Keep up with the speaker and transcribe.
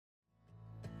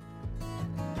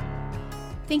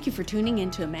Thank you for tuning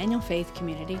in to Emmanuel Faith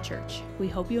Community Church. We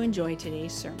hope you enjoy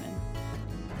today's sermon.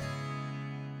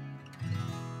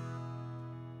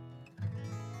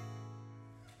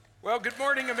 Well, good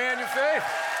morning, Emmanuel Faith.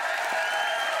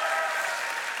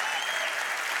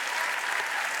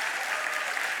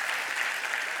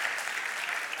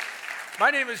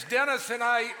 My name is Dennis, and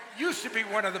I used to be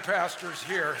one of the pastors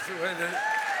here, the way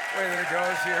that it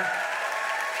goes here.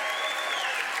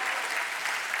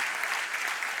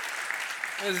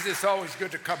 It's always good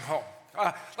to come home.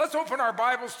 Let's open our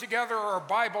Bibles together, our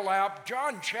Bible app,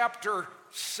 John chapter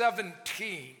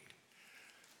 17.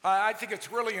 I think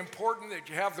it's really important that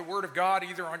you have the Word of God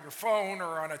either on your phone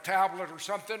or on a tablet or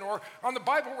something, or on the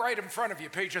Bible right in front of you.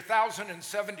 Page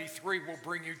 1073 will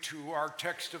bring you to our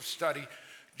text of study,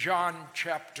 John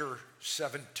chapter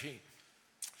 17.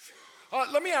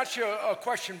 Let me ask you a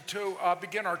question to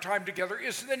begin our time together.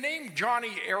 Is the name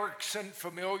Johnny Erickson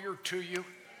familiar to you?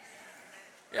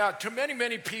 Yeah, to many,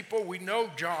 many people, we know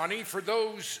Johnny. For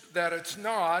those that it's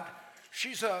not,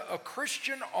 she's a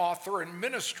Christian author and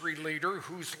ministry leader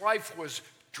whose life was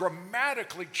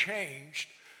dramatically changed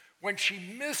when she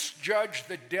misjudged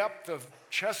the depth of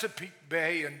Chesapeake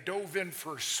Bay and dove in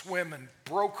for a swim and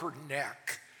broke her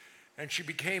neck. And she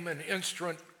became an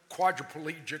instant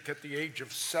quadriplegic at the age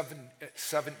of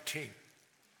 17.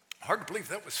 Hard to believe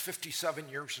that was 57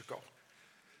 years ago.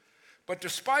 But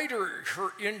despite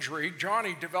her injury,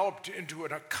 Johnny developed into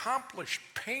an accomplished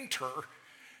painter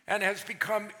and has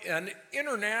become an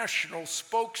international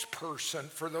spokesperson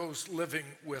for those living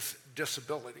with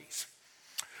disabilities.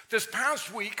 This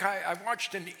past week, I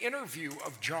watched an interview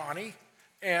of Johnny,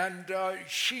 and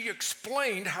she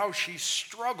explained how she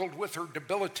struggled with her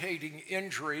debilitating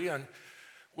injury and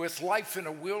with life in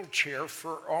a wheelchair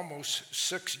for almost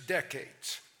 6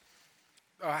 decades.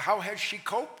 How has she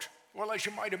coped? Well, as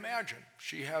you might imagine,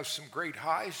 she has some great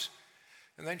highs,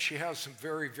 and then she has some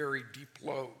very, very deep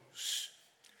lows.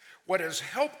 What has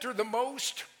helped her the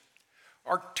most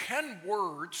are 10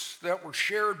 words that were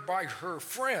shared by her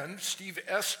friend, Steve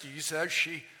Estes, as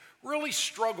she really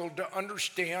struggled to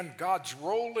understand God's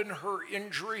role in her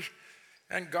injury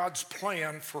and God's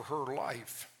plan for her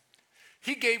life.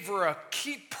 He gave her a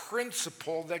key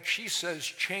principle that she says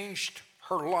changed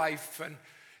her life, and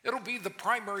it'll be the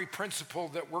primary principle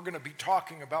that we're going to be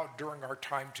talking about during our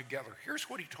time together. Here's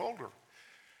what he told her.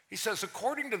 He says,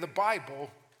 according to the Bible,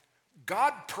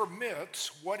 God permits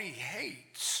what he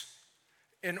hates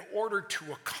in order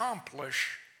to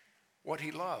accomplish what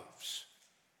he loves.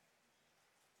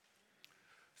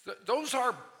 Those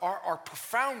are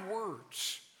profound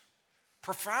words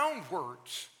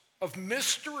of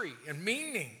mystery and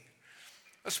meaning,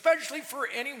 especially for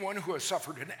anyone who has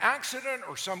suffered an accident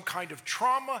or some kind of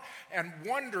trauma and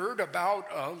wondered about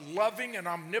a loving and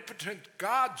omnipotent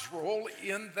God's role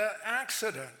in the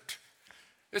accident.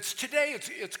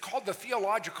 It's called the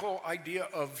theological idea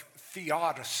of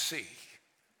theodicy.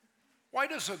 Why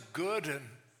does a good and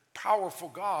powerful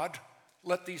God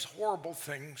let these horrible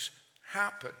things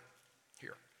happen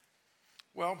here?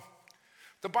 Well,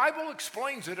 the Bible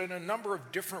explains it in a number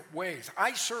of different ways.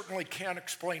 I certainly can't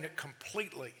explain it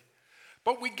completely,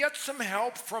 but we get some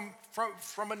help from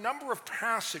a number of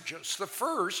passages. The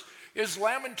first is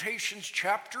Lamentations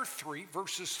chapter 3,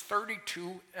 verses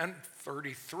 32 and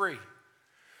 33.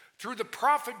 Through the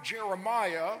prophet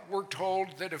Jeremiah, we're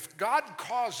told that if God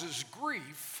causes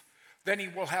grief, then he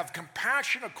will have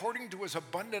compassion according to his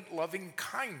abundant loving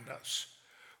kindness.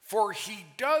 For he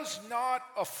does not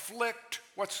afflict,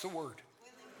 what's the word?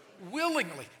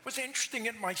 Willingly. It was interesting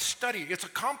in my study. It's a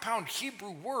compound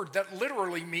Hebrew word that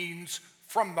literally means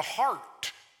from the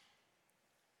heart.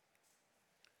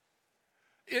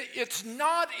 It's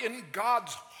not in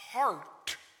God's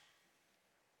heart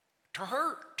to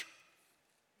hurt.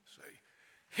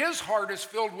 See, his heart is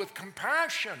filled with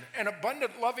compassion and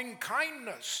abundant loving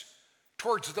kindness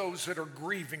towards those that are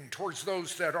grieving, towards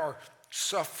those that are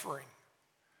suffering.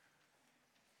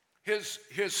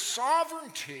 His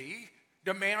sovereignty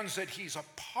demands that he's a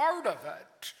part of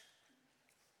it,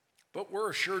 but we're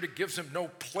assured it gives him no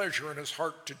pleasure in his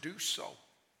heart to do so,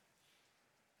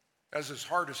 as his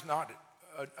heart is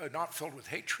not filled with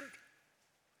hatred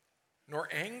nor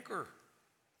anger.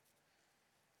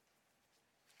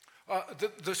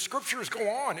 The scriptures go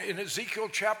on in Ezekiel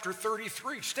chapter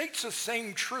 33, states the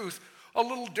same truth a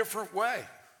little different way.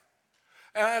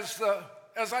 As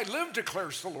I live,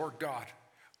 declares the Lord God,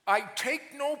 I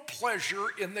take no pleasure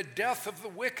in the death of the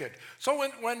wicked. So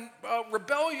when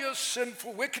rebellious,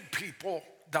 sinful, wicked people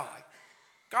die,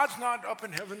 God's not up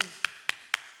in heaven.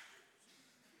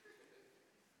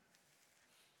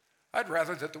 I'd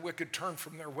rather that the wicked turn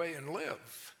from their way and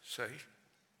live, see?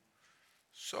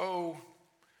 So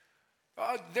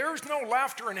there's no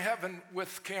laughter in heaven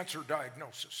with cancer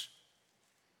diagnosis.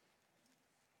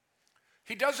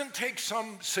 He doesn't take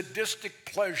some sadistic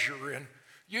pleasure in,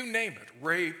 you name it,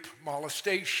 rape,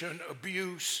 molestation,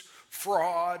 abuse,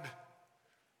 fraud,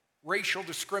 racial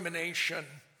discrimination.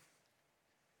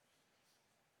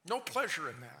 No pleasure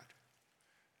in that.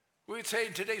 We would say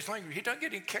in today's language, he doesn't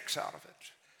get any kicks out of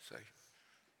it, see.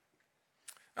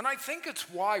 And I think it's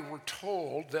why we're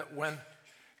told that when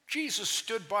Jesus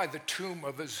stood by the tomb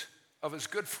of his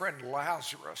good friend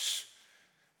Lazarus,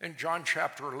 in John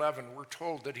chapter 11, we're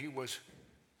told that he was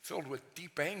filled with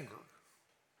deep anger.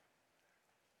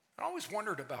 I always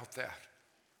wondered about that.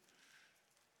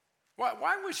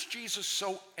 Why was Jesus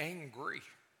so angry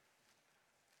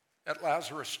at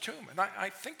Lazarus' tomb? And I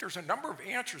think there's a number of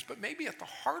answers, but maybe at the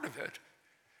heart of it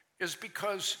is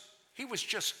because he was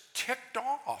just ticked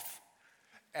off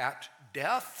at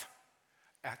death,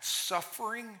 at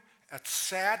suffering, at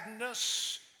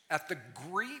sadness, at the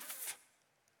grief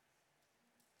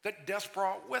that death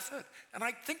brought with it. And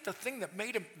I think the thing that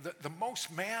made him the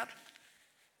most mad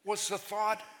was the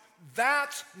thought,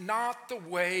 that's not the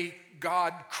way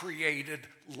God created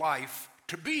life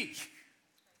to be.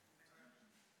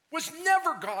 Was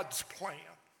never God's plan.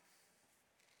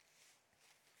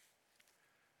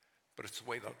 But it's the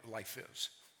way that life is.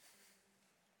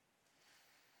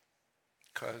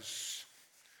 Because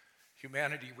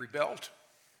humanity rebelled,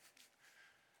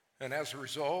 and as a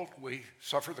result, we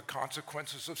suffer the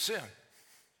consequences of sin.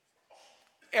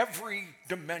 Every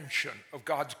dimension of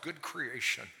God's good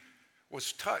creation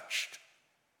was touched.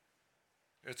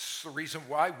 It's the reason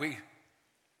why we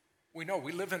know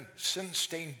we live in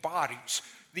sin-stained bodies.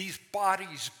 These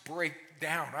bodies break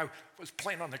down. I was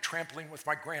playing on the trampoline with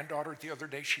my granddaughter the other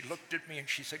day. She looked at me and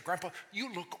she said, "Grandpa,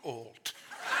 you look old."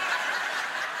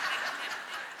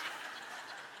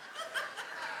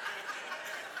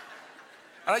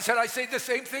 And I say the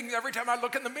same thing every time I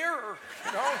look in the mirror,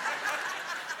 you know?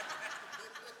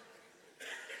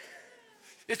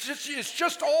 It's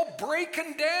just all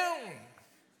breaking down.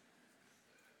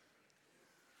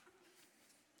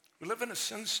 We live in a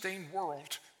sin-stained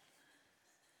world.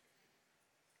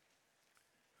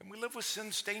 And we live with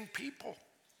sin-stained people.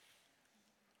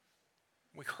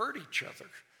 We hurt each other.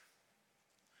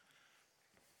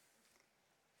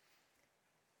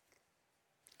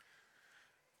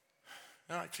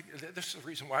 And I think this is the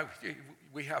reason why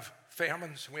we have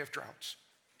famines and we have droughts.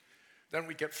 Then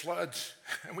we get floods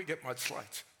and we get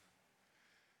mudslides.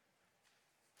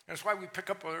 And it's why we pick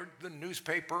up the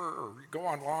newspaper or go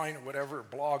online or whatever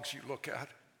blogs you look at.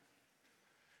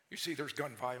 You see there's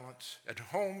gun violence at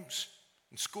homes,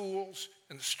 in schools,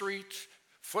 in the streets,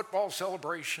 football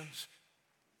celebrations.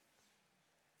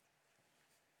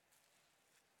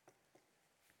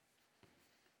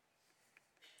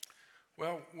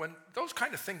 Well, when those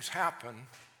kind of things happen,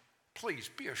 please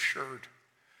be assured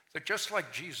that just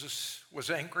like Jesus was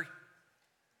angry,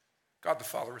 God the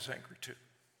Father is angry too.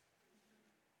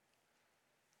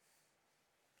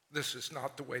 This is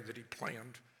not the way that he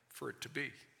planned for it to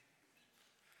be.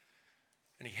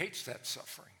 And he hates that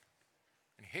suffering.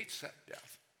 And he hates that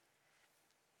death.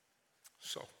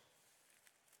 So,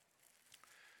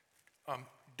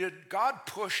 did God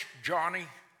push Johnny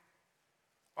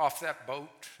off that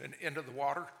boat and into the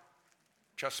water,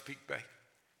 Chesapeake Bay?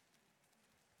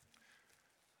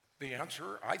 The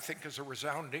answer, I think, is a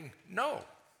resounding no.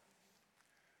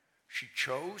 She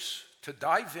chose to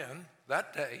dive in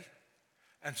that day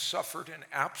and suffered an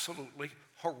absolutely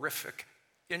horrific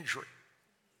injury.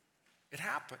 It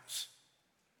happens.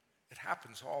 It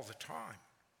happens all the time.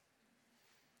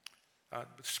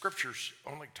 But the scriptures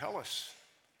only tell us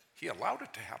he allowed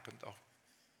it to happen, though.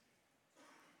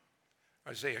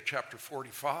 Isaiah chapter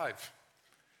 45,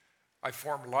 I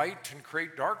form light and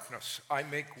create darkness. I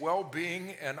make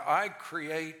well-being and I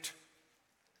create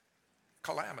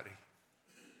calamity.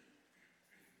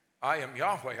 I am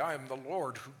Yahweh, I am the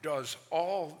Lord who does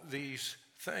all these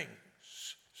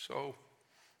things. So,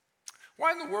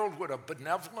 why in the world would a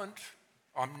benevolent,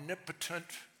 omnipotent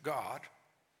God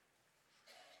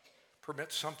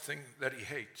permit something that he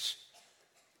hates?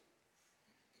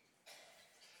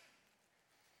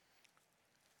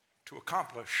 To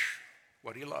accomplish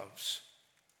what he loves.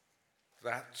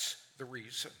 That's the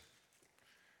reason.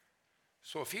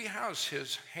 So if he has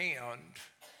his hand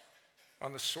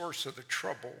on the source of the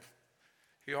trouble,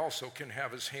 he also can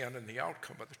have his hand in the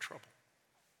outcome of the trouble.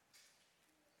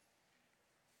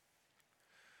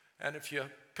 And if you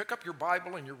pick up your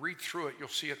Bible and you read through it, you'll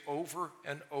see it over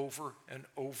and over and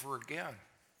over again.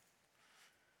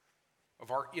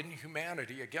 Of our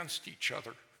inhumanity against each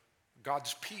other,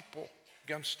 God's people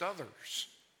against others.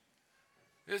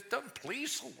 It doesn't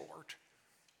please the Lord.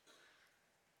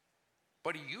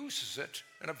 But he uses it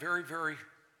in a very, very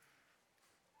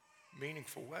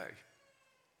meaningful way.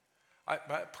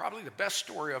 Probably the best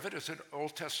story of it is an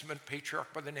Old Testament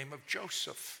patriarch by the name of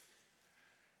Joseph.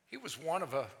 He was one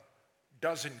of a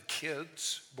dozen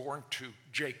kids born to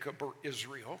Jacob or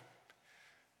Israel.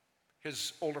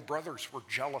 His older brothers were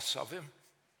jealous of him,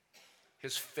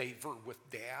 his favor with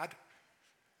dad.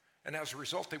 And as a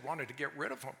result, they wanted to get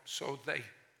rid of him. So they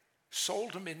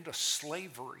sold him into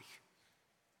slavery.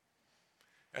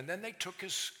 And then they took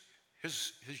his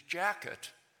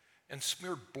jacket and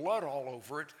smeared blood all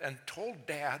over it and told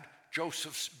Dad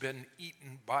Joseph's been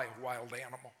eaten by a wild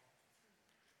animal.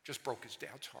 Just broke his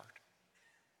dad's heart.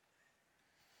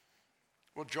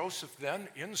 Well, Joseph then,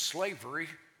 in slavery,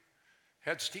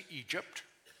 heads to Egypt.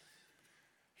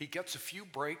 He gets a few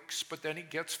breaks, but then he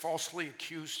gets falsely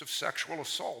accused of sexual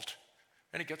assault,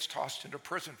 and he gets tossed into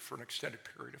prison for an extended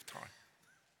period of time.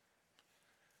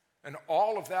 And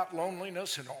all of that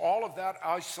loneliness and all of that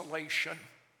isolation,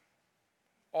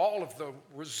 all of the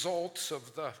results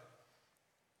of the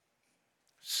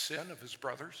sin of his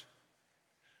brothers,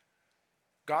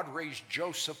 God raised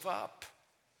Joseph up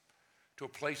to a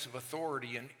place of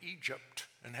authority in Egypt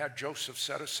and had Joseph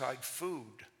set aside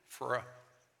food for a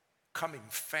coming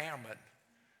famine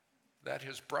that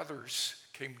his brothers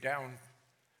came down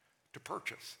to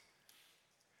purchase.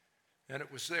 And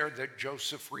it was there that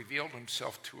Joseph revealed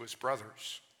himself to his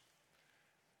brothers.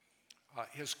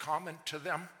 His comment to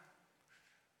them,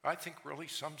 I think, really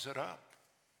sums it up.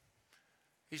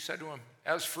 He said to him,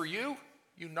 "As for you,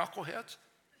 you knuckleheads,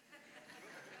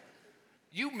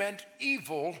 you meant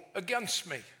evil against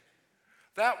me."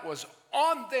 That was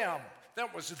on them.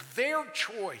 That was their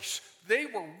choice. They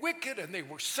were wicked and they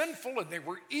were sinful and they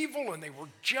were evil and they were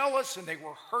jealous and they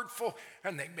were hurtful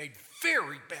and they made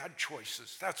very bad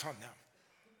choices. That's on them.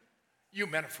 You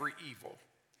meant it for evil,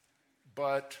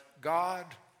 but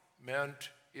God meant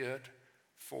it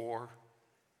for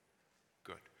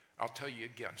good. I'll tell you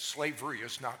again, slavery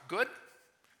is not good.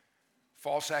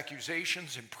 False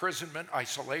accusations, imprisonment,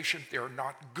 isolation, they're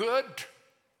not good.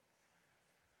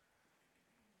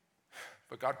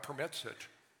 But God permits it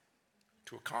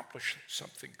to accomplish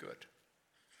something good,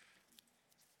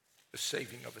 the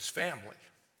saving of his family.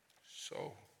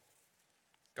 So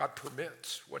God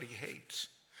permits what he hates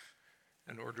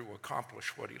in order to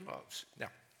accomplish what he loves.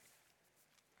 Now,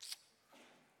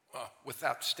 with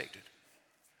that stated,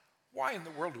 why in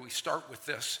the world do we start with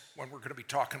this when we're going to be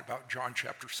talking about John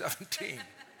chapter 17?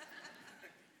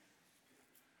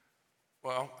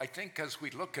 Well, I think as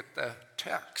we look at the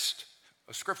text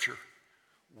of Scripture,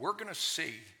 we're going to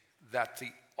see that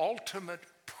the ultimate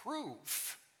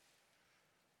proof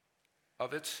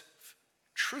of its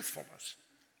truthfulness,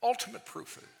 ultimate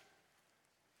proof of it,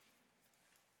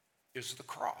 is the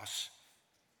cross.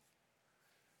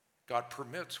 God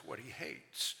permits what he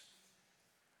hates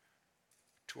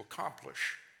to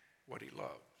accomplish what he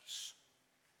loves.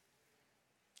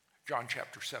 John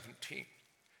chapter 17.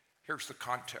 Here's the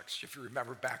context. If you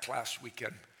remember back last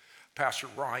weekend, Pastor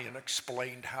Ryan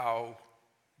explained how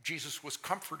Jesus was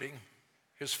comforting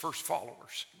his first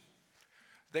followers.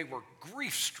 They were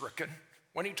grief-stricken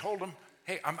when he told them,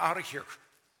 "Hey, I'm out of here.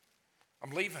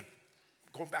 I'm leaving.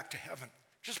 I'm going back to heaven."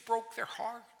 Just broke their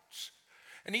hearts.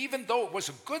 And even though it was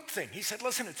a good thing, he said,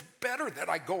 "Listen, it's better that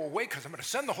I go away because I'm going to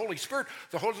send the Holy Spirit.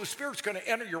 The Holy Spirit's going to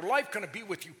enter your life, going to be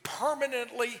with you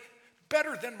permanently,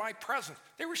 better than my presence."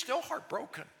 They were still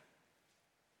heartbroken.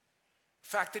 The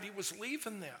fact that he was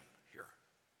leaving them here.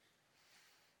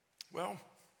 Well,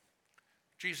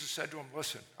 Jesus said to him,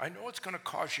 "Listen, I know it's going to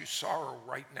cause you sorrow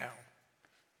right now,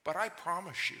 but I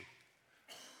promise you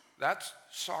that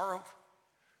sorrow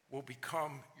will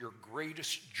become your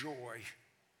greatest joy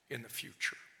in the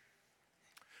future."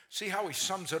 See how he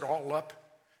sums it all up?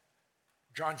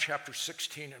 John chapter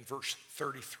 16 and verse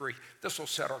 33. This will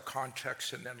set our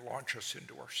context and then launch us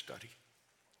into our study.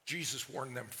 Jesus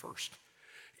warned them first.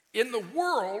 "In the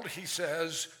world," he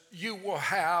says, "you will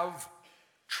have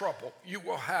trouble. You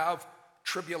will have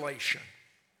tribulation.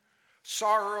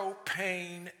 Sorrow,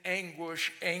 pain,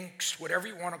 anguish, angst, whatever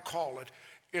you want to call it.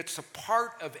 It's a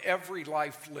part of every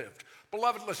life lived."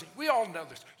 Beloved, listen, we all know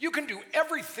this. You can do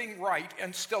everything right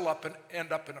and still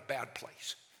end up in a bad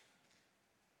place.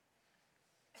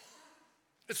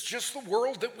 It's just the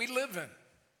world that we live in.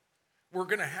 We're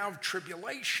going to have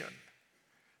tribulation.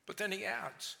 But then he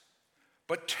adds,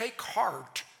 "But take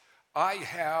heart, I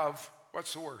have,"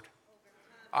 what's the word?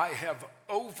 "I have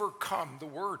overcome." The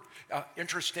word,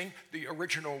 interesting, the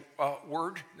original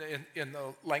word in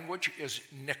the language is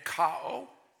nikao,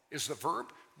 is the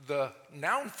verb. The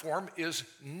noun form is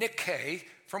Nike,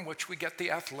 from which we get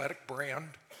the athletic brand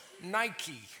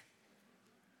Nike.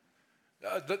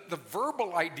 The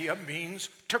verbal idea means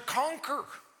to conquer,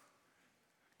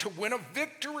 to win a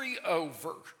victory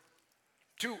over,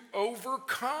 to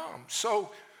overcome.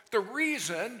 So the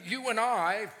reason you and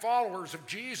I, followers of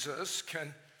Jesus,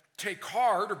 can take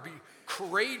heart or be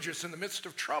courageous in the midst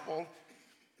of trouble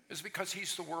is because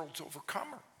he's the world's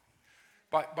overcomer.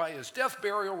 By his death,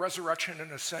 burial, resurrection,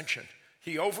 and ascension,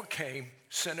 he overcame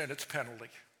sin and its penalty.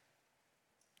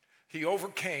 He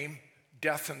overcame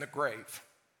death and the grave.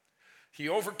 He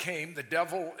overcame the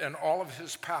devil and all of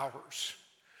his powers.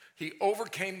 He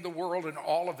overcame the world and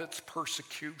all of its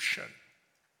persecution.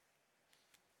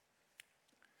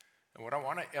 And what I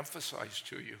want to emphasize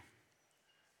to you,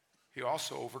 he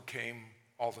also overcame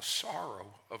all the sorrow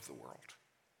of the world.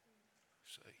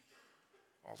 See,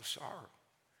 all the sorrow.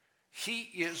 He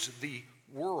is the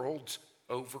world's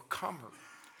overcomer.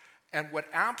 And what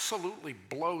absolutely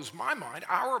blows my mind,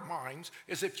 our minds,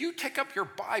 is if you take up your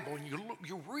Bible and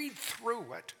you read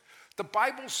through it, the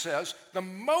Bible says the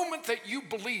moment that you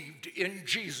believed in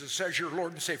Jesus as your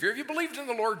Lord and Savior, if you believed in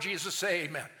the Lord Jesus, say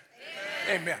amen.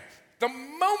 Amen. Amen. The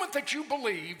moment that you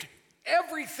believed,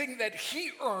 everything that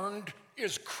he earned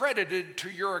is credited to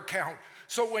your account.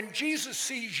 So when Jesus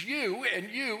sees you and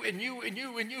you and you and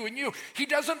you and you and you, he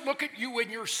doesn't look at you in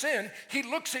your sin. He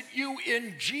looks at you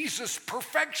in Jesus'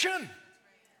 perfection. Amen.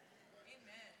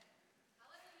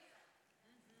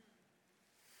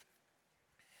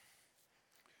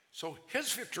 So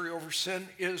his victory over sin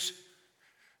is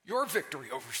your victory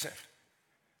over sin.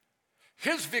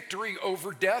 His victory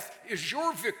over death is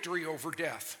your victory over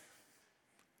death.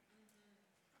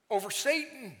 Over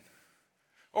Satan,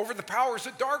 over the powers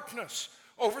of darkness,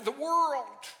 over the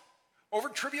world, over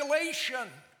tribulation.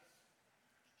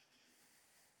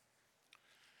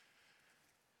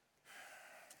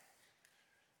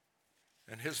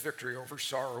 And his victory over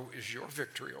sorrow is your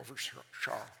victory over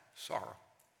sorrow.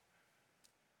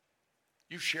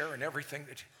 You share in everything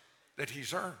that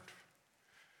he's earned.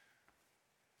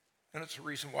 And it's the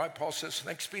reason why Paul says,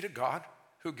 thanks be to God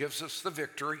who gives us the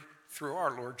victory through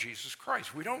our Lord Jesus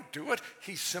Christ. We don't do it.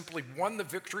 He simply won the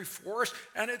victory for us,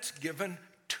 and it's given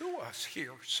to us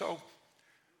here. So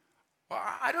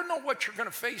I don't know what you're going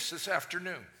to face this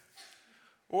afternoon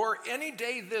or any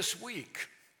day this week.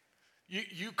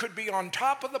 You could be on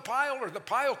top of the pile, or the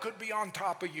pile could be on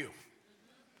top of you,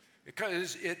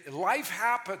 because life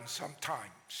happens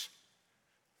sometimes.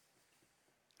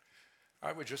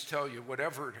 I would just tell you,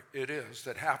 whatever it is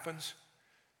that happens,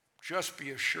 just be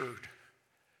assured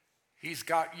he's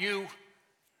got you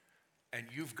and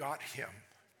you've got him.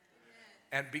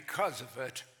 And because of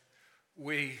it,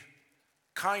 we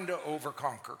kind of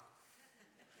overconquer.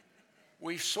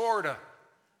 We sort of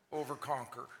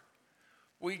overconquer.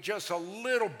 We just a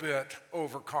little bit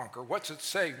overconquer. What's it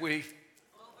say? We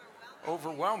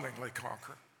overwhelmingly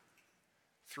conquer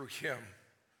through him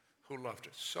who loved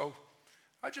us. So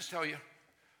I just tell you,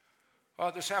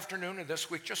 this afternoon and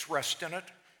this week, just rest in it.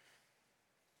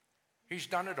 He's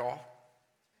done it all.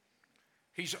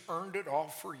 He's earned it all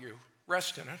for you.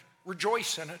 Rest in it.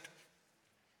 Rejoice in it.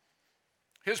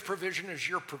 His provision is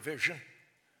your provision.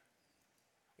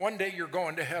 One day you're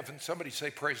going to heaven. Somebody say,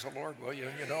 praise the Lord, will you?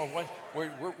 You know, we're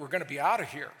going to be out of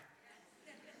here.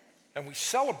 And we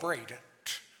celebrate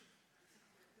it.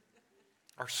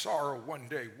 Our sorrow one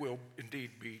day will indeed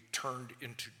be turned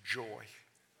into joy.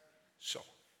 So,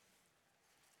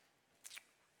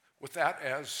 with that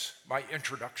as my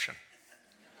introduction,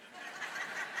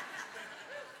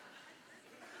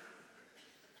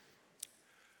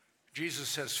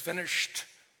 Jesus has finished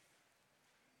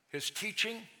his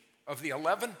teaching of the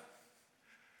 11.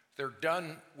 They're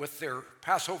done with their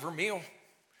Passover meal.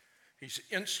 He's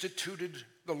instituted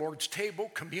the Lord's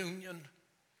table, communion,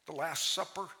 the Last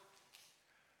Supper.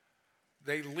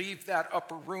 They leave that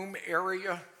upper room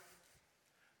area,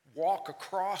 walk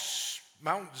across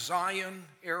Mount Zion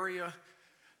area,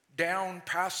 down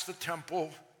past the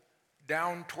temple,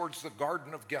 down towards the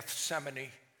Garden of Gethsemane,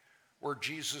 where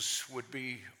Jesus would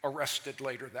be arrested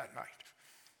later that night.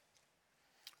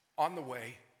 On the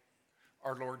way,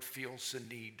 our Lord feels the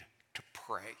need to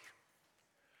pray.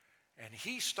 And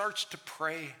he starts to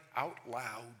pray out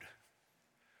loud.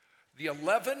 The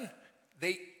 11,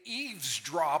 they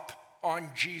eavesdrop on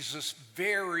Jesus'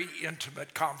 very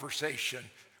intimate conversation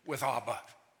with Abba,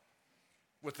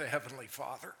 with the Heavenly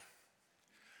Father.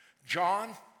 John,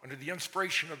 under the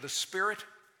inspiration of the Spirit,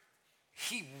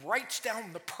 he writes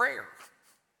down the prayer,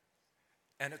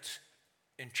 and it's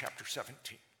in chapter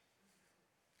 17.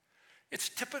 It's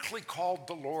typically called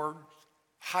the Lord's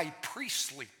high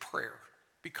priestly prayer.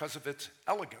 because of its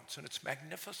elegance and its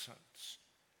magnificence.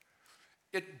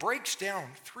 It breaks down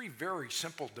three very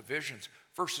simple divisions.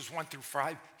 Verses 1 through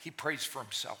 5, he prays for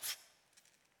himself.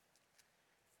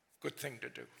 Good thing to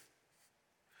do.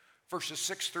 Verses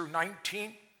 6 through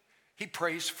 19, he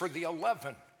prays for the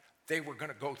 11. They were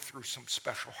going to go through some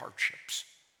special hardships.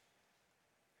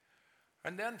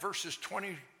 And then verses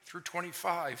 20 through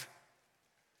 25,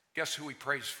 guess who he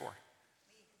prays for?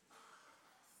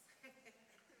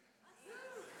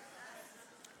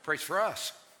 Prays for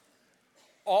us.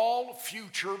 All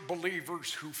future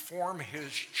believers who form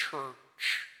his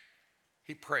church,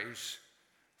 he prays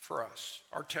for us.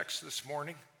 Our text this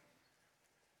morning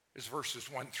is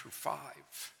verses 1 through 5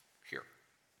 here.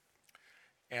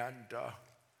 And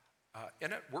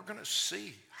in it, we're going to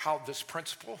see how this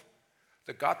principle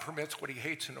that God permits what he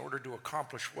hates in order to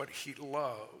accomplish what he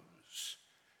loves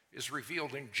is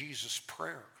revealed in Jesus'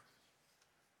 prayer,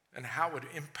 and how it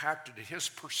impacted his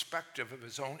perspective of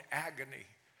his own agony,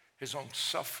 his own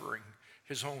suffering,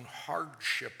 his own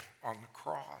hardship on the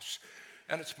cross.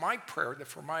 And it's my prayer that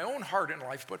for my own heart in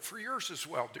life, but for yours as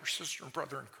well, dear sister and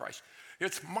brother in Christ,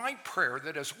 it's my prayer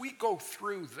that as we go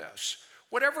through this,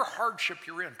 whatever hardship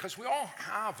you're in, because we all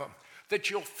have them, that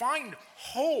you'll find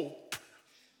hope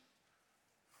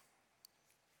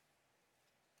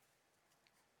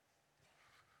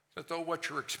that though what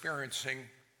you're experiencing,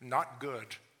 not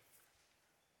good,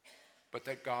 but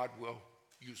that God will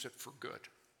use it for good.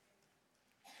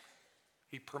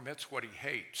 He permits what he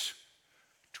hates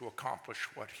to accomplish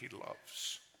what he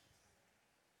loves.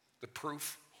 The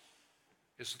proof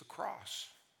is the cross.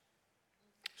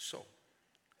 So,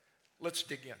 let's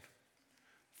dig in.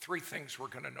 Three things we're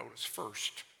going to notice.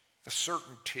 First, the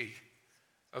certainty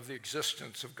of the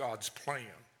existence of God's plan.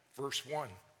 Verse 1.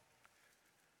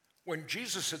 When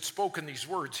Jesus had spoken these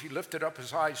words, he lifted up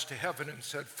his eyes to heaven and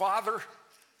said, Father,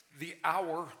 the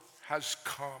hour has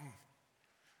come.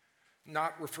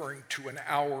 Not referring to an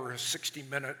hour, a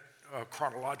 60-minute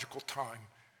chronological time,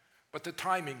 but the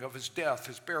timing of his death,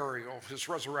 his burial, his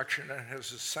resurrection, and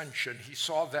his ascension. He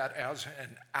saw that as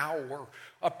an hour.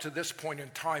 Up to this point in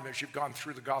time, as you've gone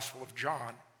through the Gospel of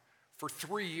John, for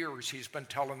 3 years he's been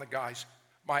telling the guys,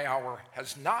 my hour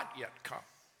has not yet come.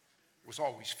 It was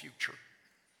always future.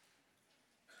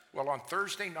 Well, on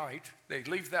Thursday night, they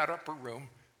leave that upper room,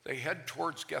 they head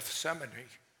towards Gethsemane,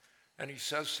 and he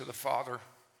says to the Father,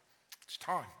 it's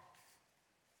time.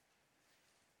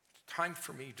 It's time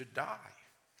for me to die.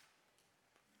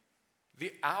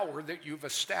 The hour that you've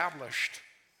established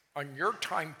on your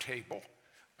timetable,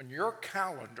 on your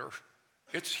calendar,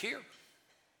 it's here.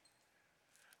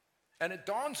 And it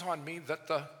dawns on me that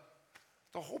the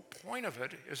whole point of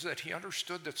it is that he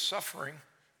understood that suffering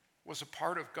was a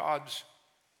part of God's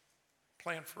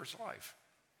plan for his life.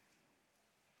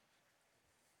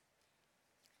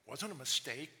 It wasn't a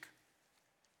mistake.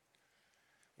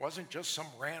 It wasn't just some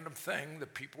random thing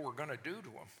that people were going to do to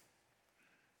him.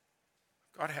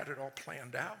 God had it all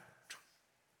planned out.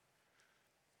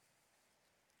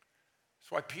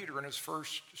 That's why Peter, in his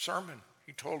first sermon,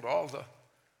 he told all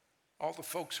the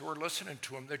folks who were listening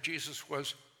to him that Jesus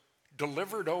was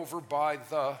delivered over by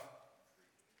the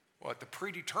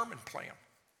predetermined plan.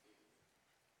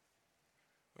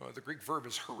 The Greek verb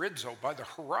is horizo, by the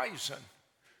horizon.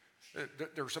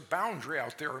 There's a boundary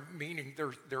out there, meaning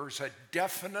there's a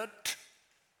definite,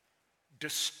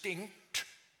 distinct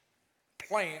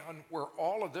plan where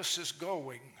all of this is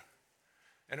going.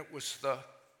 And it was the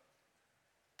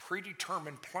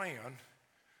predetermined plan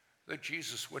that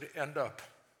Jesus would end up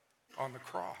on the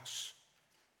cross.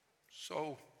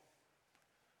 So,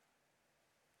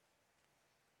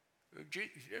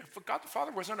 if God the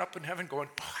Father wasn't up in heaven going,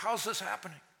 how's this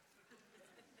happening?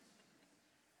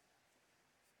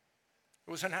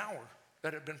 It was an hour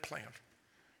that had been planned.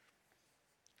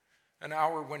 An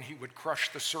hour when he would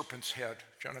crush the serpent's head,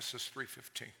 Genesis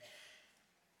 3:15.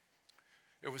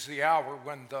 It was the hour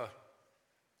when the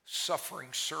suffering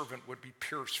servant would be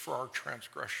pierced for our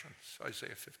transgressions,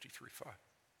 Isaiah 53:5.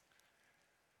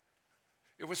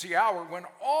 It was the hour when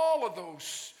all of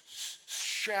those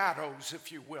shadows,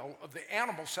 if you will, of the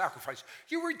animal sacrifice.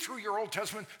 You read through your Old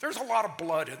Testament, there's a lot of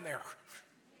blood in there.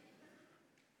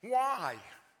 Why?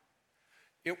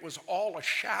 It was all a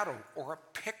shadow or a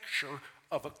picture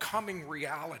of a coming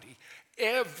reality.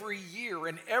 Every year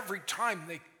and every time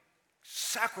they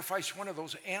sacrificed one of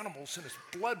those animals and his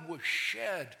blood was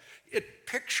shed, it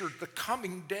pictured the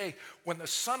coming day when the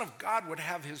Son of God would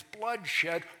have his blood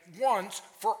shed once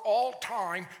for all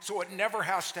time, so it never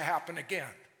has to happen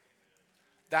again.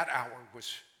 That hour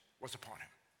was upon him.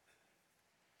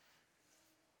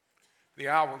 The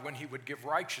hour when he would give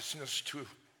righteousness to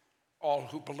all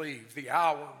who believe, the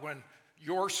hour when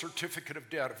your certificate of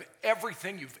debt of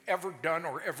everything you've ever done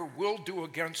or ever will do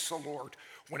against the Lord,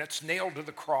 when it's nailed to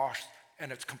the cross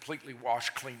and it's completely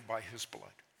washed clean by his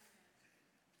blood.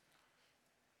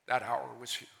 That hour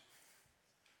was here.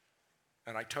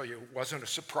 And I tell you, it wasn't a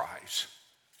surprise,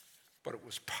 but it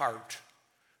was part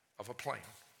of a plan.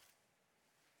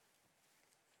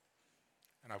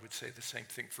 And I would say the same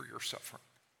thing for your suffering.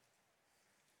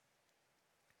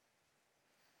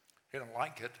 He didn't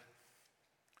like it.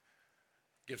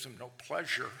 Gives him no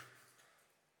pleasure.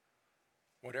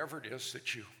 Whatever it is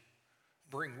that you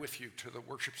bring with you to the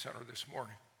worship center this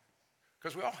morning,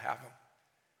 because we all have them.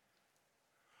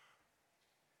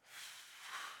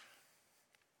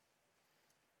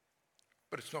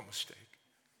 But it's no mistake.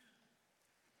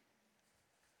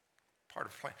 Part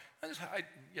of the plan.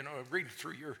 Reading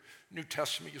through your New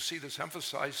Testament, you see this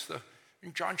emphasized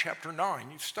in John chapter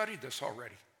 9. You've studied this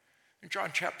already. In John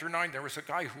chapter 9, there was a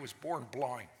guy who was born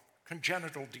blind,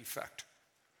 congenital defect.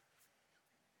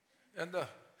 And the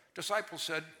disciples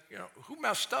said, who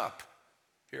messed up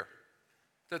here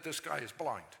that this guy is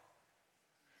blind?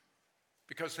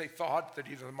 Because they thought that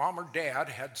either the mom or dad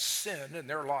had sin in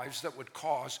their lives that would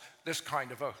cause this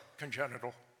kind of a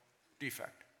congenital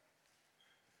defect.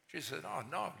 Jesus said, oh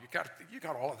no, you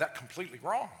got all of that completely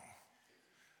wrong.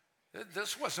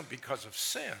 This wasn't because of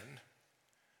sin,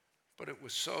 but it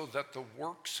was so that the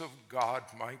works of God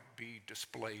might be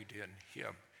displayed in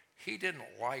him. He didn't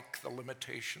like the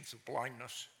limitations of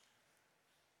blindness,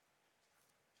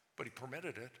 but he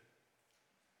permitted it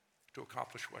to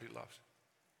accomplish what he loves.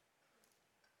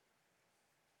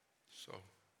 So,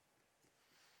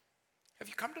 have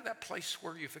you come to that place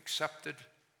where you've accepted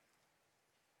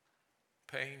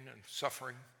pain and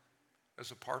suffering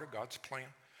as a part of God's plan?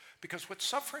 Because what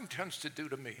suffering tends to do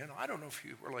to me, and I don't know if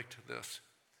you relate to this,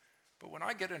 but when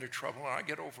I get into trouble and I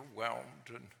get overwhelmed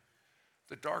and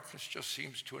the darkness just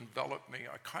seems to envelop me,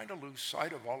 I kind of lose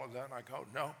sight of all of that and I go,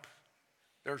 nope,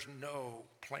 there's no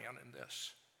plan in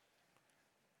this.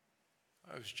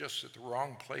 I was just at the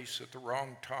wrong place at the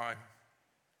wrong time.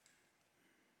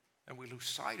 And we lose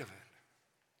sight of it.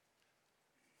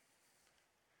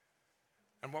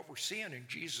 And what we're seeing in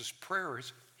Jesus' prayer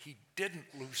is he didn't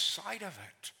lose sight of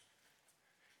it.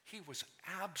 He was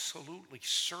absolutely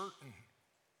certain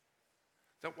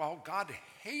that while God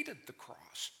hated the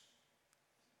cross,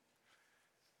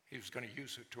 he was going to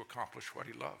use it to accomplish what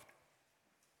he loved.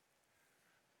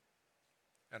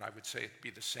 And I would say it'd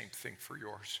be the same thing for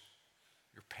yours.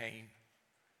 Your pain,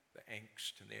 the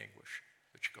angst, and the anguish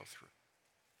that you go through.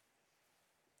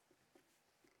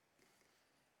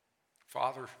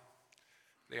 Father,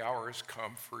 the hour has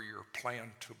come for your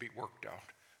plan to be worked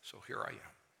out, so here I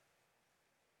am.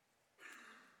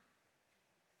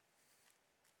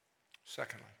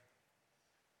 Secondly,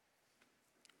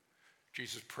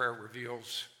 Jesus' prayer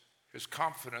reveals his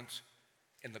confidence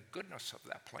in the goodness of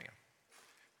that plan.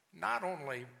 Not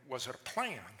only was it a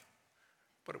plan,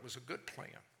 but it was a good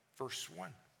plan. Verse 1,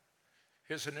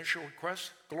 his initial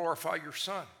request, glorify your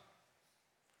Son.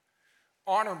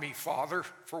 Honor me, Father,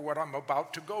 for what I'm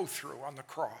about to go through on the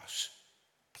cross.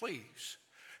 Please.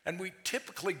 And we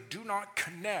typically do not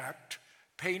connect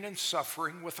pain and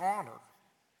suffering with honor.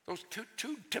 Those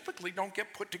two typically don't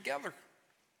get put together.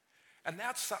 And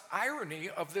that's the irony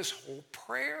of this whole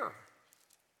prayer.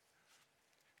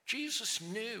 Jesus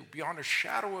knew beyond a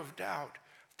shadow of doubt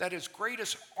that his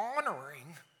greatest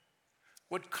honoring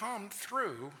would come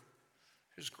through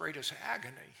his greatest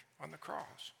agony on the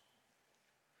cross.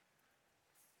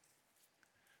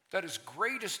 That his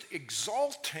greatest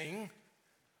exalting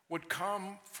would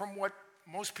come from what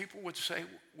most people would say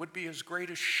would be his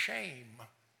greatest shame.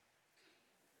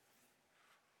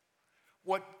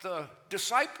 What the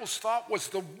disciples thought was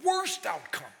the worst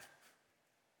outcome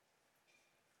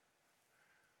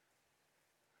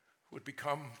would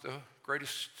become the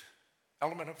greatest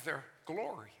element of their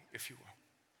glory, if you will.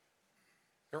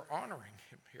 They're honoring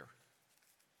him here.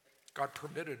 God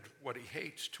permitted what he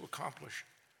hates to accomplish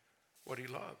what he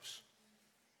loves.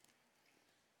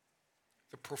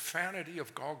 The profanity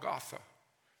of Golgotha.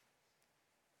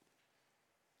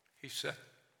 He said,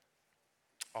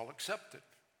 I'll accept it.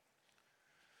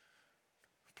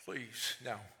 Please,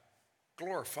 now,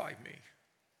 glorify me.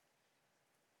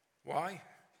 Why?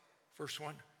 Verse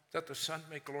 1, that the Son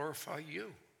may glorify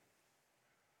you.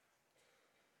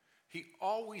 He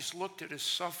always looked at his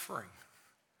suffering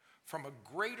from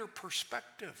a greater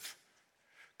perspective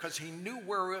because he knew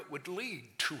where it would lead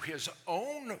to his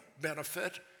own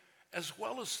benefit as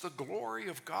well as the glory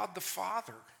of God the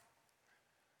Father.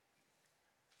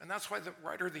 And that's why the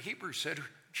writer of the Hebrews said,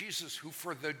 Jesus, who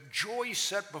for the joy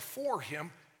set before him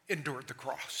endured the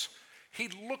cross. He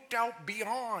looked out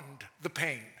beyond the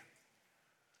pain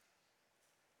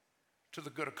to the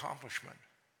good accomplishment.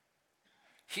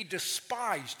 He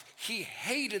despised, he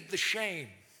hated the shame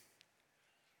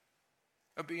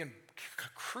of being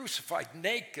crucified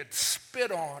naked,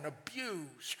 spit on,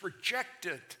 abused,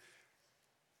 rejected.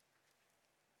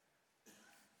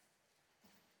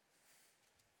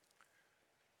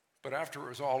 But after it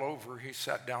was all over, he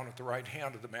sat down at the right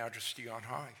hand of the Majesty on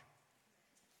high.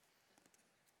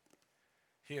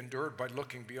 He endured by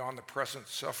looking beyond the present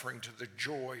suffering to the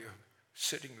joy of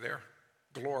sitting there,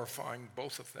 glorifying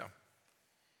both of them.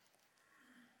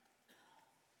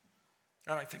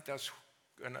 And I think that's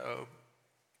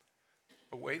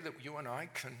a way that you and I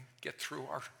can get through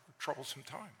our troublesome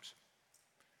times.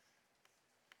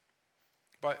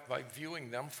 By viewing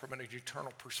them from an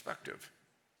eternal perspective.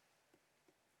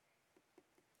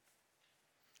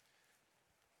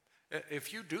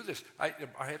 If you do this, I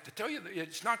have to tell you that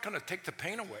it's not going to take the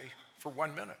pain away for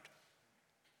 1 minute.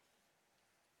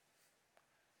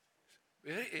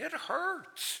 It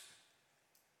hurts.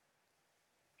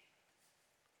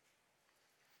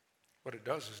 What it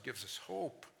does is gives us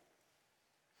hope.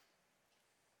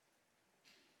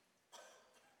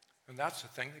 And that's the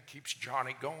thing that keeps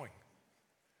Johnny going.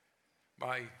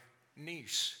 My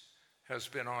niece has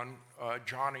been on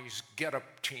Johnny's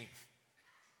get-up team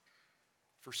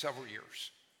for several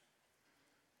years.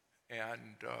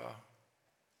 And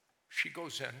she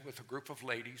goes in with a group of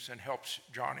ladies and helps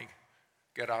Johnny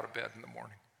get out of bed in the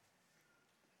morning.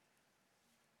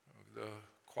 The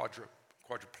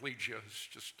quadriplegia is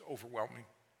just overwhelming,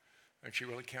 and she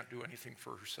really can't do anything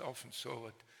for herself, and so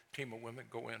a team of women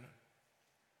go in.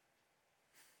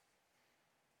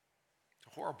 It's a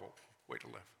horrible way to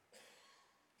live.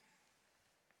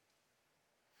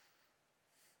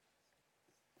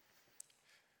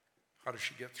 How does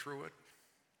she get through it?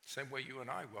 Same way you and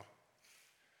I will,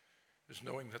 is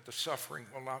knowing that the suffering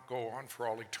will not go on for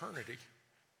all eternity,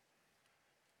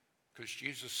 because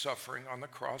Jesus' suffering on the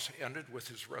cross ended with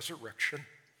his resurrection,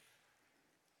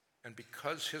 and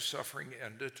because his suffering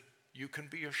ended, you can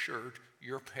be assured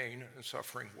your pain and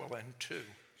suffering will end too.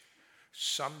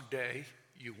 Someday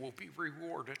you will be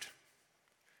rewarded,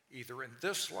 either in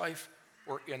this life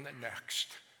or in the next.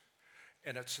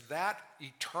 And it's that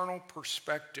eternal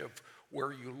perspective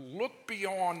where you look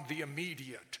beyond the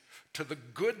immediate to the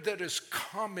good that is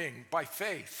coming by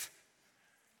faith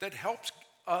that helps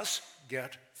us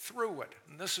get through it.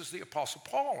 And this is the Apostle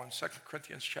Paul in 2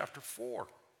 Corinthians chapter 4.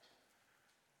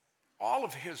 All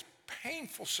of his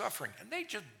painful suffering, and they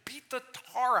just beat the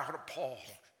tar out of Paul.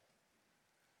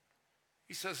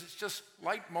 He says it's just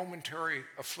light momentary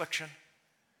affliction.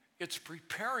 It's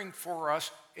preparing for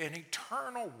us an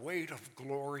eternal weight of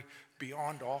glory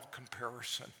beyond all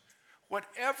comparison.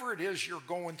 Whatever it is you're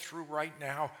going through right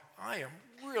now, I am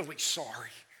really sorry.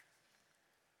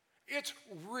 It's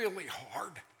really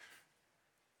hard.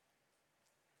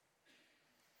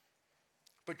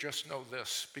 But just know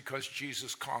this, because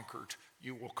Jesus conquered,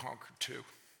 you will conquer too.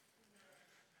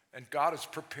 And God is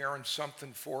preparing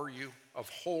something for you of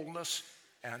wholeness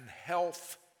and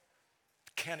health.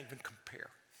 Can't even compare.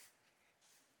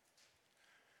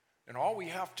 And all we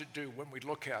have to do when we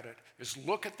look at it is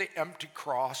look at the empty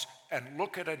cross and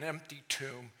look at an empty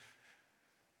tomb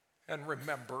and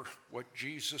remember what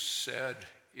Jesus said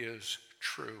is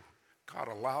true. God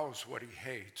allows what he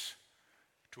hates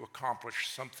to accomplish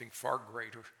something far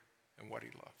greater than what he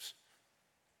loves.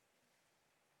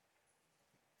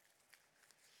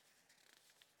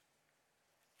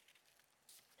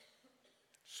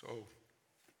 So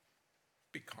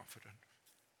be confident.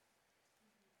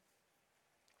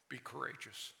 Be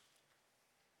courageous.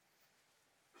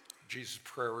 Jesus'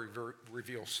 prayer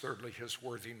reveals, thirdly, his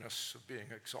worthiness of being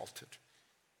exalted.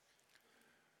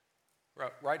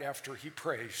 Right after he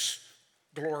prays,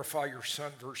 glorify your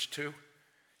Son, verse 2,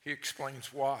 he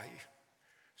explains why.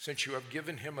 Since you have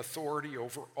given him authority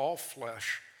over all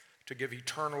flesh to give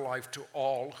eternal life to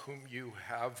all whom you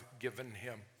have given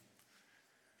him.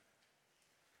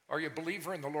 Are you a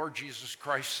believer in the Lord Jesus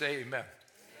Christ? Say amen.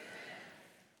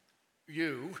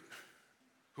 You,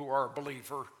 who are a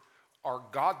believer, are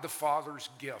God the Father's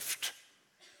gift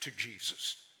to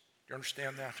Jesus. Do you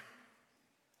understand that?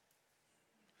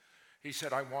 He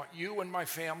said, I want you and my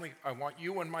family, I want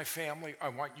you and my family, I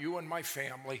want you and my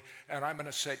family, and I'm going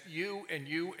to set you and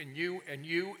you and you and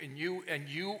you and you and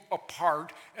you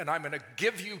apart, and I'm going to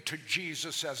give you to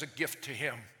Jesus as a gift to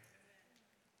him.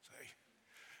 See?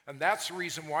 And that's the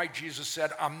reason why Jesus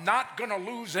said, I'm not going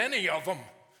to lose any of them,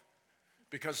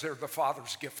 because they're the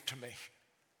Father's gift to me.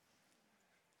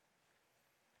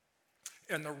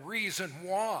 And the reason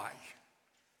why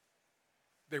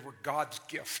They were God's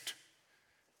gift.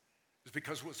 It's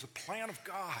because it was the plan of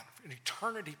God in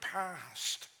eternity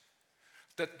past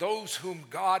that those whom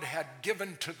God had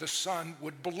given to the Son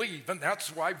would believe. And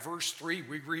that's why verse 3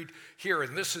 we read here,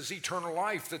 and this is eternal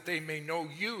life, that they may know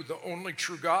you, the only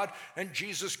true God, and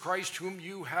Jesus Christ whom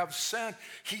you have sent.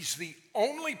 He's the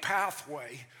only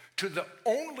pathway to the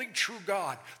only true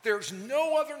God. There's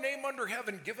no other name under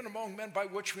heaven given among men by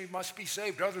which we must be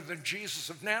saved other than Jesus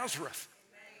of Nazareth.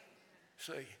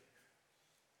 See?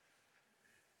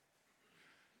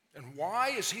 And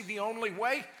why is he the only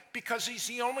way? Because he's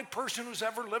the only person who's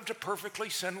ever lived a perfectly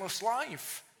sinless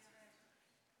life.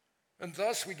 And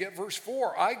thus we get verse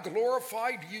 4, I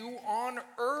glorified you on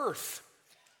earth.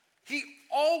 He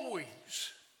always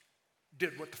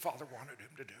did what the Father wanted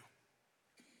him to do.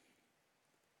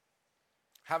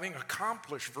 Having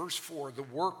accomplished, verse 4, the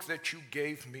work that you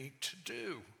gave me to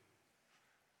do.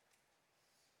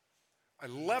 I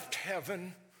left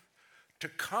heaven to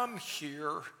come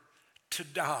here to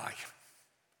die.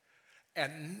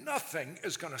 And nothing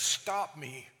is going to stop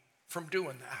me from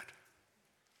doing that.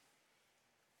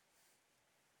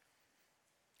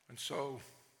 And so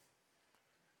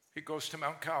he goes to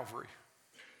Mount Calvary.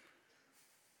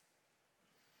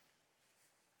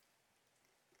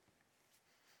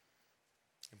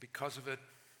 And because of it,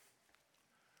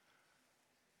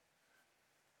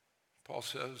 Paul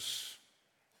says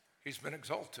he's been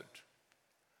exalted.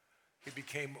 He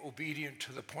became obedient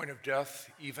to the point of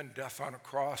death, even death on a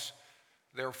cross.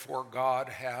 Therefore, God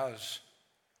has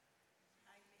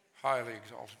highly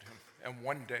exalted him. And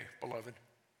one day, beloved,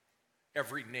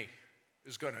 every knee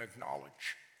is going to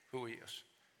acknowledge who he is.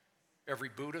 Every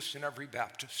Buddhist and every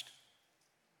Baptist.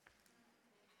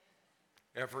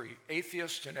 Every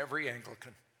atheist and every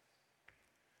Anglican.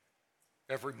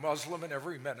 Every Muslim and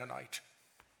every Mennonite.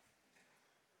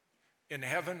 In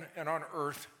heaven and on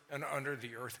earth and under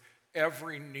the earth,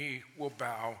 every knee will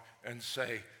bow and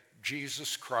say,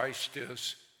 Jesus Christ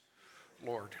is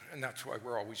Lord. And that's why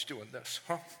we're always doing this,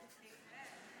 huh?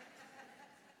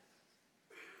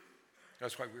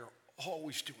 That's why we're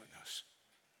always doing this.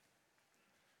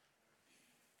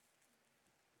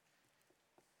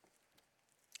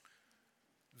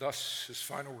 Thus, his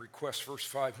final request, verse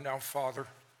 5, now, Father,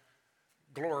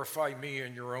 glorify me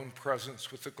in your own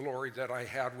presence with the glory that I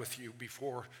had with you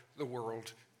before the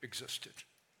world existed.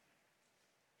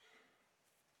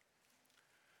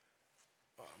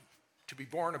 To be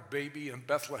born a baby in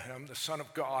Bethlehem, the Son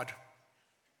of God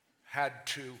had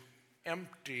to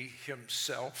empty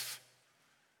himself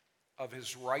of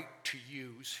his right to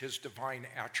use his divine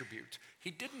attributes.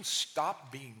 He didn't stop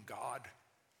being God.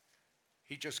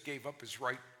 He just gave up his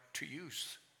right to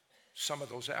use some of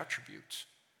those attributes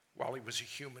while he was a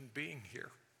human being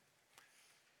here.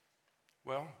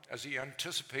 Well, as he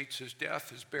anticipates his death,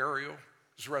 his burial,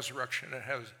 his resurrection,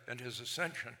 and his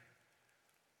ascension,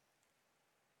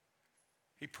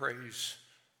 he prays,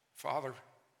 Father,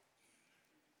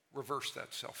 reverse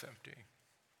that self-emptying.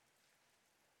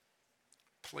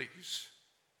 Please,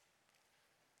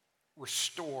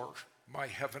 restore my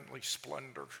heavenly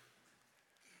splendor.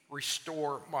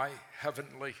 Restore my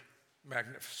heavenly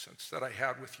magnificence that I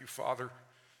had with you, Father,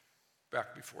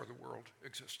 back before the world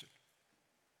existed.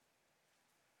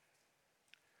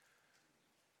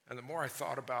 And the more I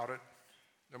thought about it,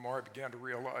 the more I began to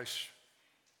realize,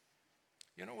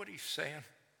 you know what he's saying?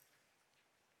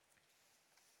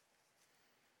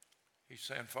 He's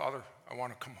saying, Father, I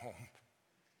want to come home.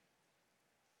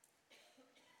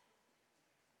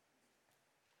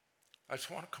 I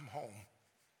just want to come home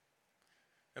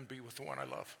and be with the one I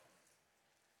love.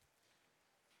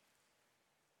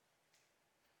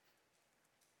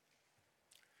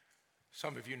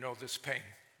 Some of you know this pain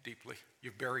deeply.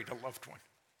 You've buried a loved one.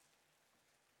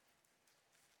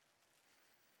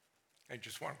 And you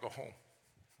just want to go home.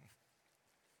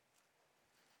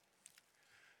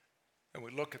 And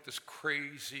we look at this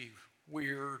crazy,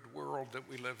 weird world that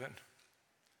we live in.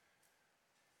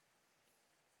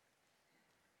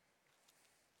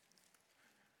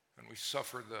 And we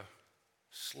suffer the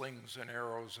slings and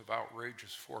arrows of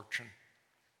outrageous fortune.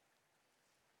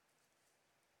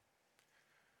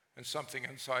 And something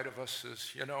inside of us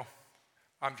says, you know,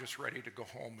 I'm just ready to go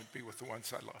home and be with the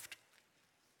ones I loved.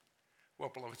 Well,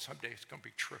 beloved, someday it's going to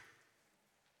be true.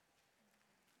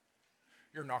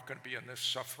 You're not going to be in this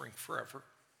suffering forever.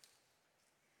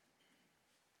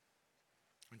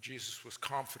 And Jesus was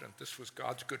confident this was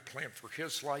God's good plan for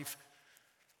his life,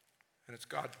 and it's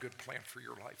God's good plan for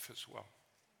your life as well.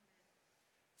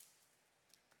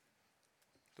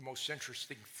 The most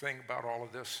interesting thing about all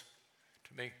of this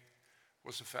to me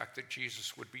was the fact that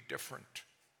Jesus would be different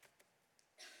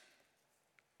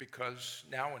because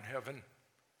now in heaven,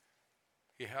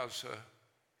 he has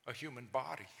a human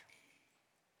body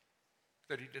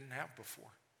that he didn't have before.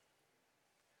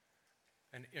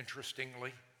 And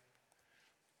interestingly,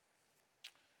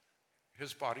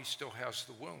 his body still has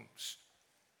the wounds.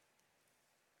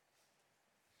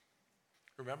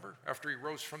 Remember, after he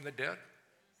rose from the dead?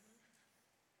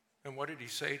 And what did he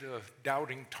say to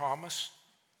doubting Thomas?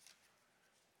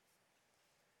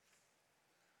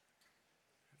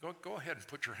 Go ahead and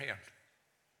put your hand.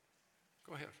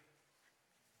 Go ahead.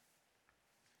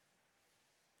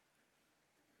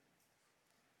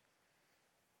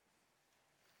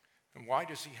 And why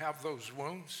does he have those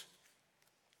wounds?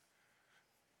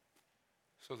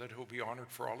 So that he'll be honored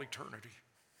for all eternity.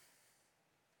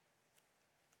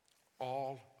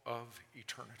 All of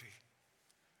eternity.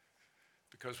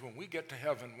 Because when we get to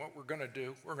heaven, what we're going to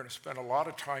do, we're going to spend a lot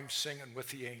of time singing with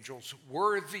the angels.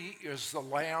 Worthy is the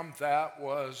Lamb that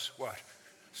was what?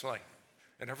 Slain.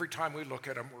 And every time we look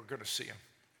at him, we're going to see him.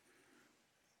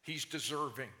 He's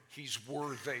deserving. He's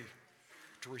worthy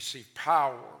to receive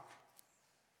power,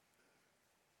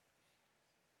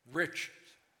 riches,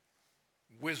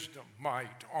 wisdom,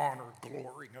 might, honor,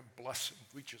 glory, and blessing.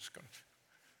 We just going to...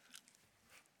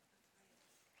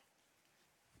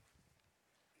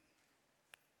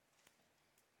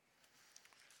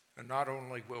 And not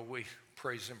only will we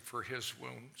praise him for his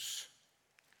wounds,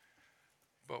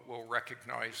 but we'll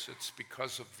recognize it's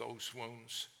because of those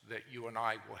wounds that you and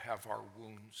I will have our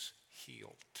wounds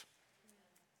healed.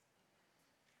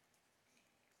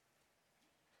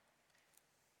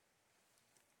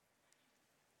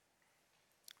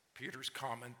 Peter's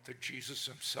comment that Jesus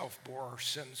himself bore our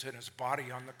sins in his body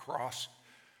on the cross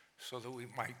so that we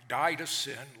might die to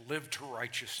sin, live to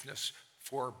righteousness,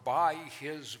 for by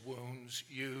his wounds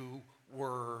you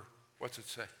were, what's it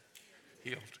say?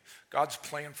 Healed. God's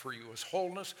plan for you is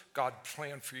wholeness. God's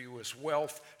plan for you is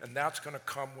wealth, and that's going to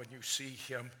come when you see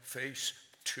him face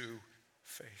to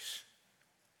face.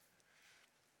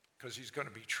 Because he's going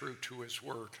to be true to his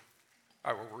word.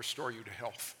 I will restore you to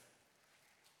health.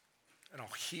 And I'll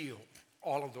heal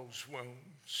all of those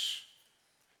wounds.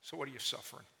 So what are you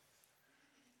suffering?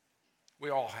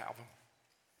 We all have them.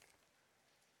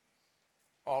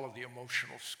 All of the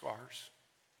emotional scars.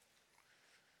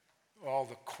 All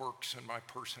the quirks in my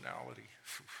personality.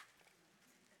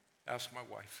 Ask my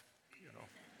wife,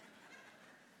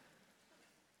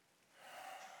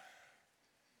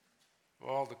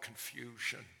 All the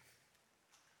confusion.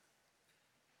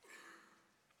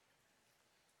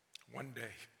 One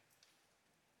day,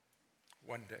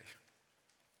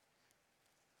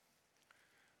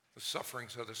 the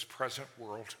sufferings of this present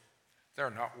world, they're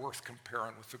not worth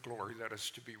comparing with the glory that is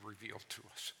to be revealed to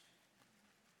us.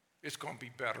 It's going to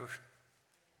be better.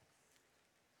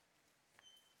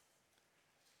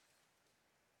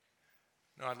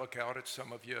 Now I look out at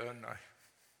some of you and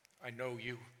I know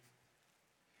you.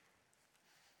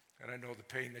 And I know the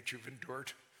pain that you've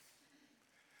endured.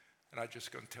 And I'm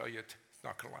just going to tell you it's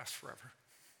not going to last forever.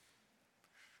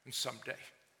 And someday,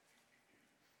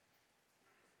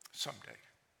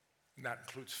 and that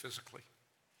includes physically,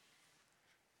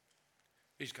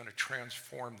 he's going to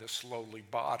transform this lowly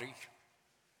body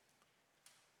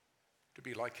to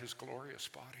be like his glorious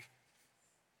body.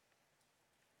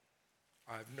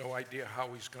 I have no idea how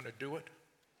he's going to do it.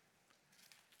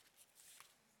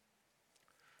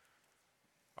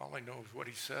 All I know is what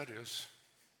he said is,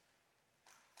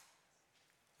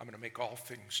 I'm going to make all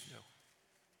things new.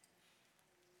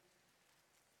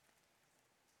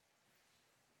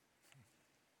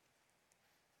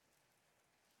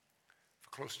 For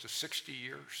close to 60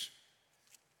 years,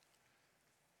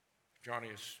 Johnny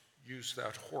has used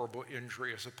that horrible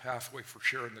injury as a pathway for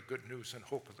sharing the good news and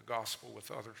hope of the gospel with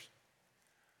others.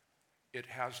 It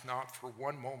has not for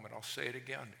one moment, I'll say it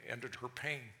again, ended her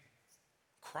pain,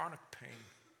 chronic pain.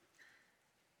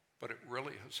 But it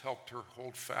really has helped her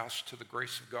hold fast to the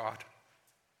grace of God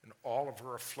in all of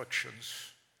her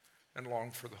afflictions and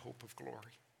long for the hope of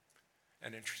glory.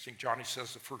 And interesting, Johnny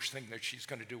says the first thing that she's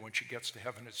going to do when she gets to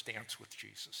heaven is dance with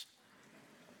Jesus.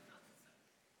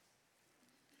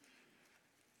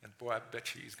 And boy, I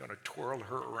bet you he's going to twirl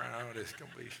her around. It's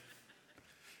going to be...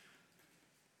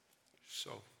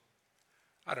 So,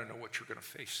 I don't know what you're going to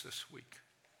face this week.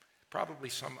 Probably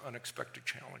some unexpected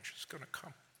challenge is going to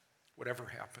come. Whatever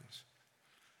happens,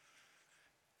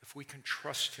 if we can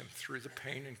trust him through the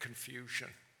pain and confusion,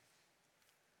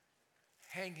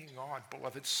 hanging on,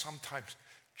 beloved, sometimes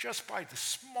just by the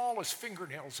smallest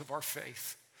fingernails of our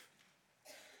faith,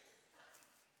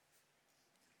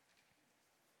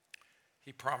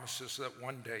 he promises that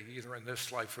one day, either in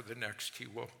this life or the next, he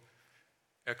will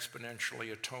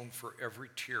exponentially atone for every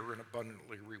tear, and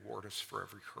abundantly reward us for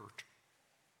every hurt.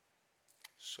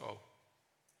 So,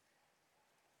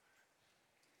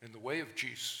 in the way of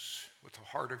Jesus, with the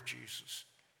heart of Jesus,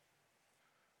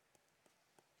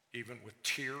 even with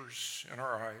tears in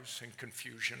our eyes and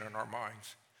confusion in our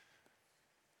minds,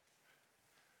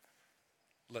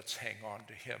 let's hang on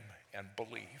to him and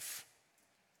believe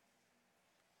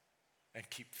and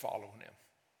keep following him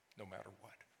no matter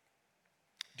what.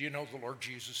 Do you know the Lord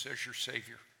Jesus as your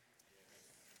Savior?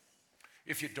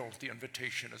 If you don't, the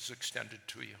invitation is extended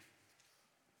to you.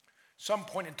 Some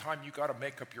point in time, you got to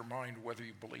make up your mind whether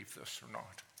you believe this or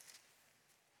not.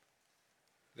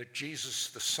 That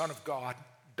Jesus, the Son of God,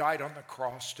 died on the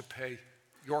cross to pay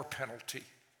your penalty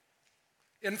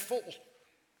in full.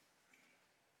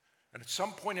 And at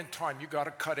some point in time, you got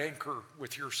to cut anchor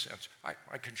with your sins.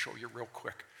 I can show you real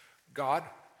quick. God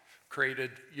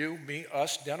created you, me,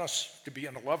 us, Dennis, to be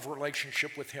in a love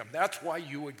relationship with him. That's why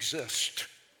you exist.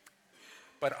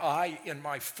 But I, in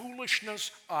my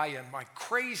foolishness, I, in my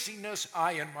craziness,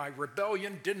 I, in my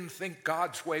rebellion, didn't think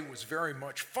God's way was very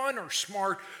much fun or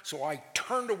smart, so I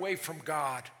turned away from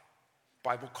God. The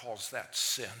Bible calls that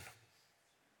sin.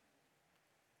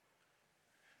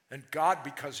 And God,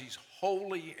 because he's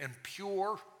holy and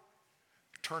pure,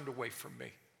 turned away from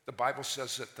me. The Bible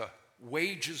says that the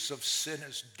wages of sin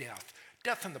is death.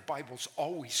 Death in the Bible is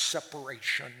always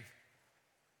separation.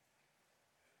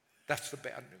 That's the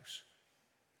bad news.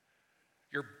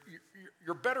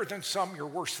 You're better than some, you're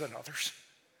worse than others.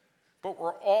 But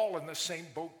we're all in the same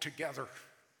boat together.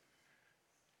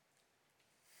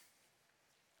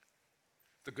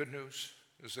 The good news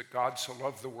is that God so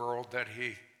loved the world that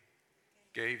he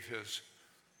gave his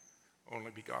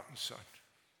only begotten Son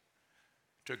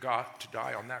to God to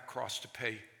die on that cross to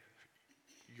pay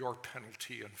your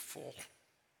penalty in full.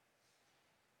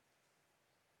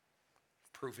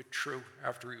 Prove it true.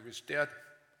 After he was dead,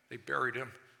 they buried him.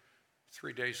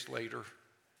 3 days later,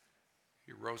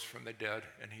 he rose from the dead,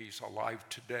 and he's alive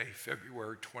today,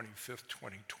 February 25th,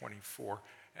 2024,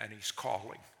 and he's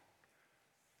calling.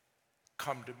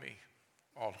 Come to me,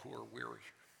 all who are weary.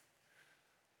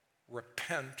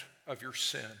 Repent of your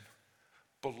sin.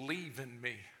 Believe in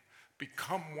me.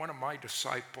 Become one of my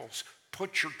disciples.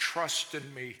 Put your trust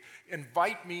in me.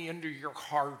 Invite me into your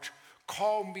heart.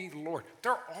 Call me Lord.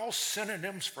 They're all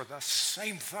synonyms for the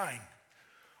same thing.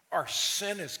 Our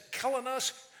sin is killing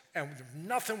us, and there's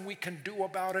nothing we can do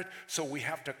about it, so we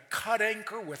have to cut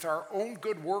anchor with our own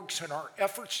good works and our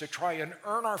efforts to try and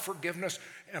earn our forgiveness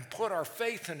and put our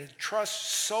faith and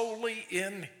trust solely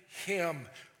in him.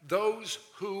 Those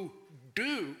who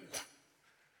do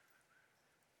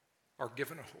are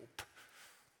given a hope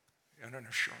and an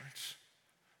assurance.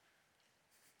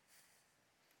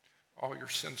 All your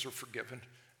sins are forgiven,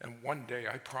 and one day,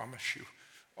 I promise you,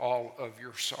 all of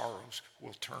your sorrows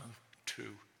will turn to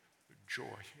joy.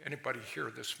 Anybody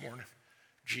here this morning?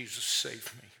 Jesus,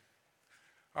 save me.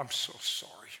 I'm so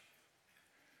sorry.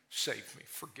 Save me.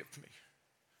 Forgive me.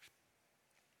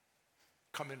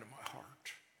 Come into my heart.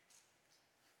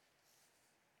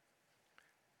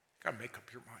 Got to make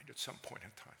up your mind at some point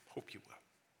in time. Hope you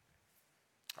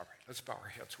will. All right, let's bow our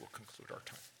heads. We'll conclude our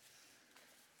time.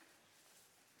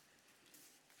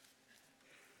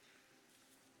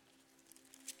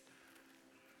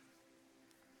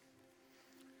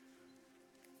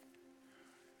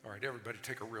 All right, everybody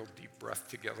take a real deep breath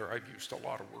together. I've used a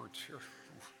lot of words here.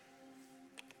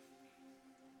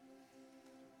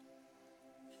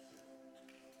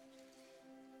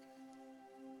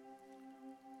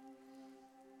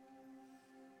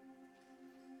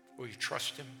 Will you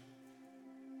trust him?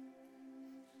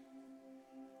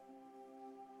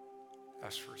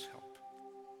 Ask for his help.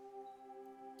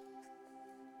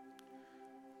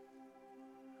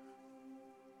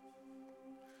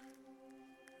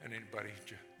 And anybody,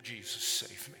 Jesus,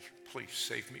 save me. Please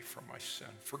save me from my sin.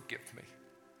 Forgive me.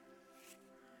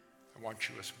 I want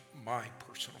you as my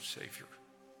personal Savior.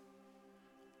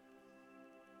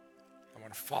 I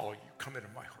want to follow you. Come into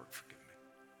my heart. Forgive me.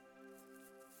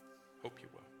 Hope you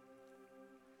will.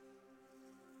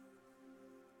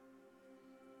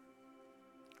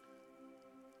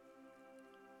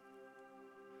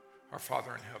 Our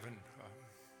Father in heaven,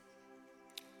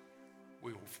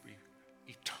 we will be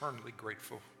eternally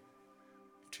grateful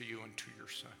to you and to your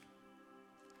Son.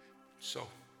 So,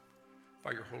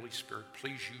 by your Holy Spirit,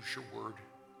 please use your word.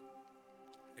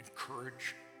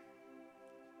 Encourage,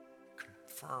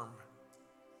 confirm,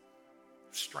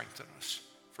 strengthen us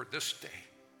for this day.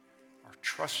 Our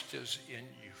trust is in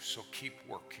you, so keep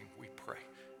working, we pray.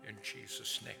 In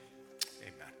Jesus' name,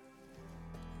 amen.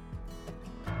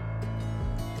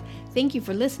 Thank you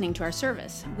for listening to our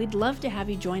service. We'd love to have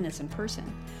you join us in person.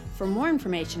 For more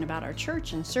information about our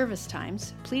church and service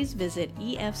times, please visit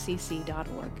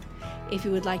efcc.org. If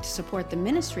you would like to support the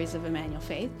ministries of Emmanuel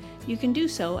Faith, you can do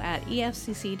so at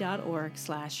efcc.org/give.